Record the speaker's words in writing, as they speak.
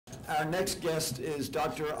Our next guest is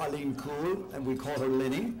Dr. Aline Kuhl, and we call her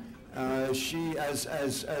Linny. She,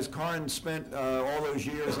 as Karin spent all those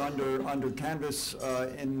years under canvas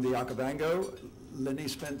in the Okavango, Linny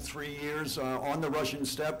spent 3 years on the Russian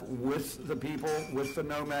steppe with the people, with the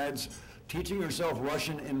nomads, teaching herself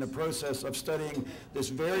Russian in the process of studying this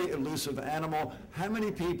very elusive animal. How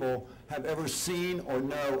many people have ever seen or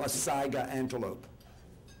know a Saiga antelope?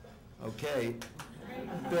 Okay,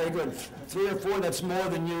 very good. 3 or 4, that's more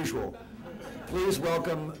than usual. Please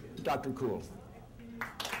welcome Dr. Kuhl.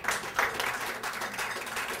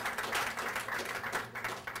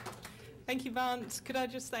 Thank you, Vance. Could I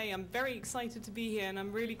just say I'm very excited to be here, and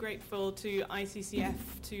I'm really grateful to ICCF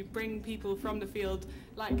to bring people from the field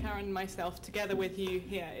like Karen and myself together with you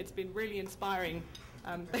here. It's been really inspiring.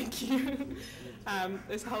 Thank you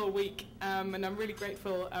this whole week, and I'm really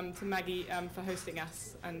grateful to Maggie for hosting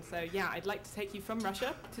us. And so, yeah, I'd like to take you from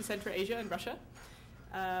Russia to Central Asia and Russia,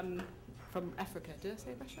 from Africa. Did I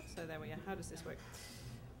say Russia? So there we are. How does this work?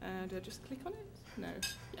 Do I just click on it? No.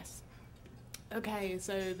 Yes. Okay,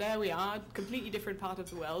 so there we are, completely different part of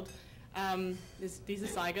the world. These are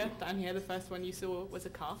Saiga. Down here, the first one you saw was a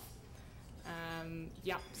calf.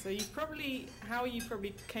 Yeah, so how you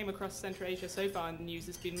probably came across Central Asia so far in the news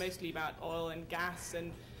has been mostly about oil and gas,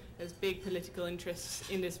 and there's big political interests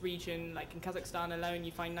in this region. Like in Kazakhstan alone,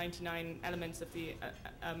 you find 99 elements of the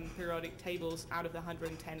periodic tables out of the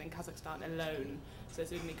 110 in Kazakhstan alone. So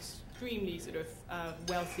it's an extremely sort of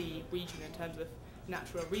wealthy region in terms of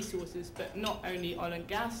natural resources, but not only oil and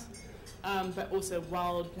gas, but also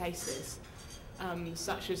wild places,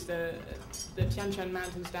 such as the Tian Shan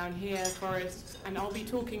Mountains down here, forests, and I'll be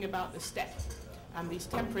talking about the steppe, these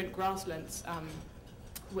temperate grasslands,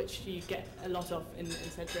 which you get a lot of in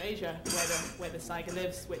Central Asia, where the Saiga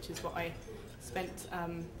lives, which is what I spent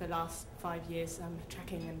the last 5 years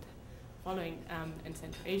tracking and following in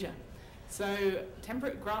Central Asia. So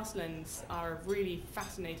temperate grasslands are a really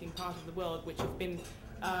fascinating part of the world,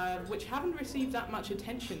 which haven't received that much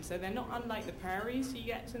attention. So they're not unlike the prairies you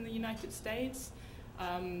get in the United States.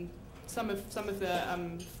 Some of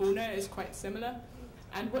the fauna is quite similar.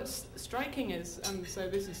 And what's striking is, so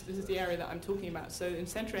this is the area that I'm talking about. So in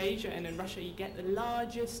Central Asia and in Russia, you get the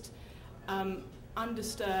largest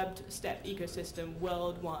undisturbed steppe ecosystem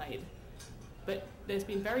worldwide. But there's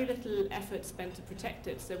been very little effort spent to protect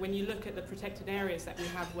it. So when you look at the protected areas that we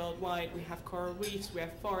have worldwide, we have coral reefs, we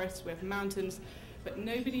have forests, we have mountains, but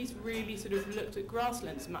nobody's really sort of looked at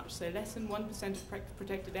grasslands much. So less than 1% of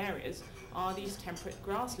protected areas are these temperate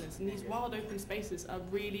grasslands. And these wild open spaces are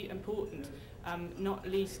really important, not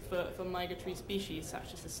least for migratory species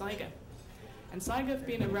such as the Saiga. And Saiga have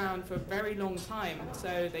been around for a very long time.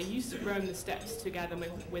 So they used to roam the steppes together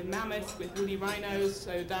with mammoths, with woolly rhinos.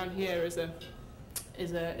 So down here is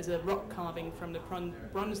a rock carving from the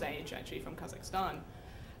Bronze Age, actually, from Kazakhstan.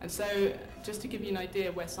 And so just to give you an idea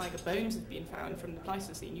where Saiga bones have been found from the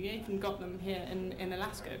Pleistocene, you even got them here in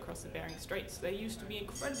Alaska across the Bering Straits. They used to be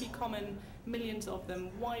incredibly common, millions of them,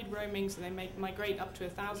 wide roaming, so they migrate up to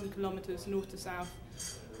 1,000 kilometers north to south.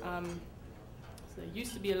 So there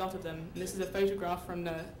used to be a lot of them. And this is a photograph from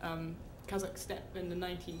the Kazakh steppe in the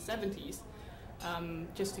 1970s.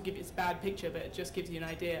 Just to give you, it's a bad picture, but it just gives you an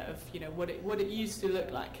idea of what it used to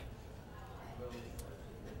look like.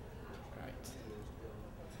 Right.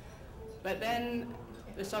 But then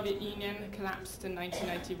the Soviet Union collapsed in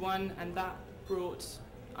 1991, and that brought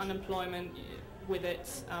unemployment with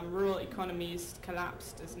it. Rural economies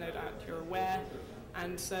collapsed, as no doubt you're aware,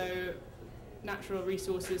 and so natural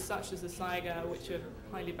resources such as the Saiga, which are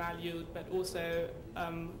highly valued, but also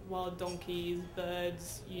wild donkeys,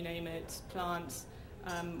 birds, you name it, plants,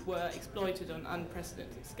 were exploited on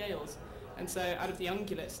unprecedented scales. And so out of the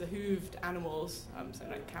ungulates, the hooved animals, so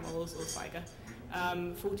like camels or Saiga,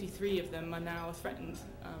 43 of them are now threatened.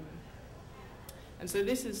 And so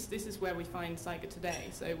this is where we find Saiga today.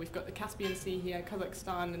 So we've got the Caspian Sea here,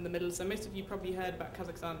 Kazakhstan in the middle. So most of you probably heard about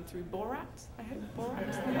Kazakhstan through Borat, I hope.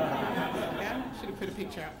 Borat? Yeah, should have put a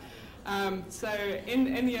picture out. So in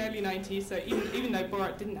the early 90s, so even though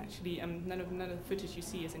Borat didn't actually, none of the footage you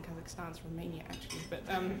see is in Kazakhstan, it's Romania actually. But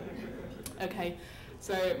okay,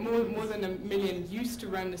 so more than 1 million used to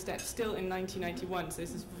roam the steppe still in 1991. So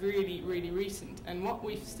this is really, really recent. And what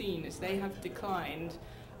we've seen is they have declined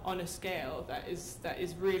on a scale that is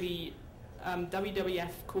really,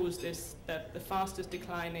 WWF calls this the fastest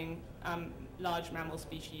declining large mammal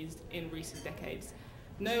species in recent decades.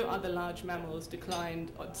 No other large mammals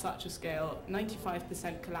declined on such a scale.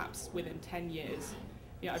 95% collapse within 10 years.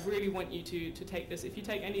 Yeah, I really want you to take this. If you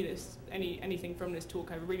take anything from this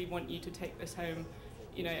talk, I really want you to take this home.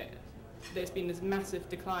 there's been this massive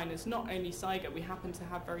decline. It's not only Saiga, we happen to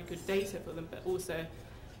have very good data for them, but also,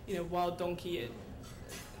 you know, wild donkey,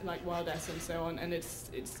 like wild ass and so on, and it's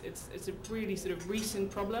a really sort of recent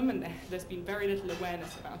problem, and there's been very little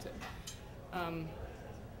awareness about it.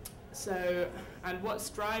 And what's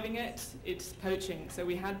driving it? It's poaching. So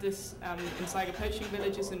we had this in Saiga poaching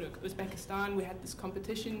villages in Uzbekistan. We had this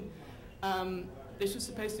competition. This was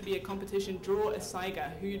supposed to be a competition, draw a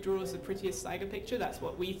Saiga. Who draws the prettiest Saiga picture? That's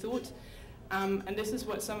what we thought. And this is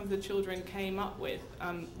what some of the children came up with.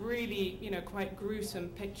 Really, you know, quite gruesome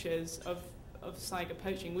pictures of Saiga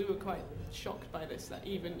poaching. We were quite shocked by this, that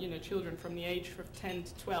even, you know, children from the age of 10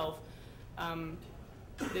 to 12,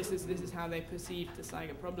 this is how they perceived the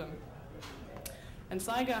Saiga problem. And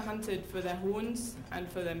Saiga are hunted for their horns and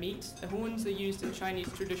for their meat. The horns are used in Chinese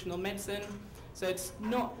traditional medicine, so it's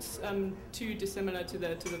not too dissimilar to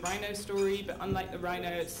the rhino story, but unlike the rhino,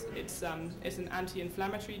 it's an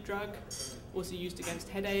anti-inflammatory drug, also used against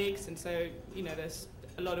headaches, and so, you know, there's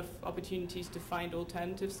a lot of opportunities to find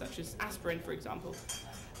alternatives, such as aspirin, for example.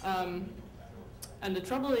 And the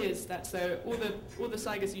trouble is that so all the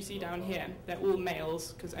Saigas you see down here, they're all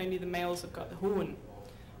males, because only the males have got the horn.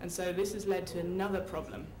 And so this has led to another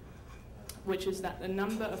problem, which is that the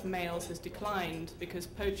number of males has declined because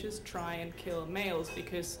poachers try and kill males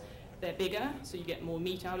because they're bigger, so you get more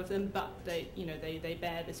meat out of them, but they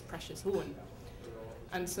bear this precious horn.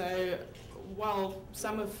 And so while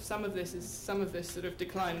some of this sort of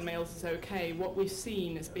decline in males is okay, what we've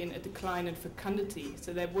seen has been a decline in fecundity.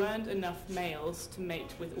 So there weren't enough males to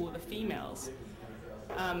mate with all the females.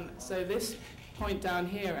 So this point down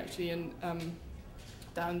here, actually,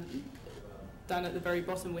 down at the very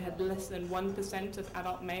bottom, we had less than 1% of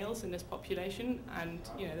adult males in this population, and,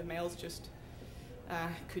 you know, the males just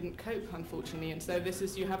couldn't cope, unfortunately. And so this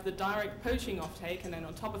is, you have the direct poaching offtake, and then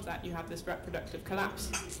on top of that you have this reproductive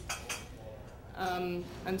collapse.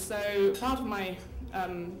 And so part of my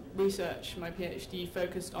research, my PhD,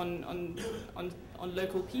 focused on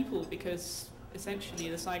local people, because essentially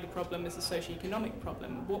the Saiga problem is a socioeconomic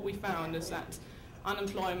problem. What we found is that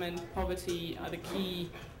unemployment, poverty are the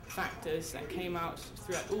key factors that came out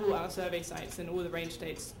throughout all our survey sites and all the range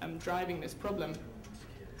states driving this problem.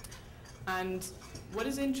 And what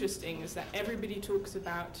is interesting is that everybody talks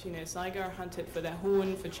about, you know, Saiga are hunted for their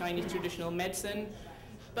horn, for Chinese traditional medicine,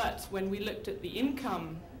 but when we looked at the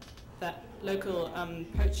income that local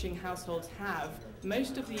poaching households have,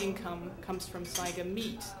 most of the income comes from Saiga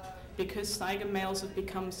meat, because Saiga males have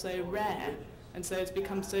become so rare, and so it's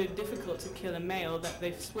become so difficult to kill a male that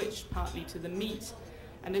they've switched partly to the meat.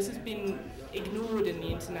 And this has been ignored in the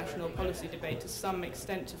international policy debate to some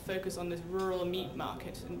extent, to focus on this rural meat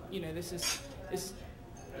market. And, you know, this is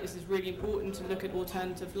really important to look at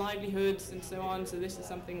alternative livelihoods and so on. So this is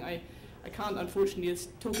something I can't, unfortunately, this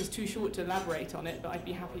talk is too short to elaborate on it, but I'd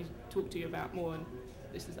be happy to talk to you about more. And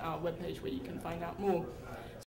this is our webpage where you can find out more.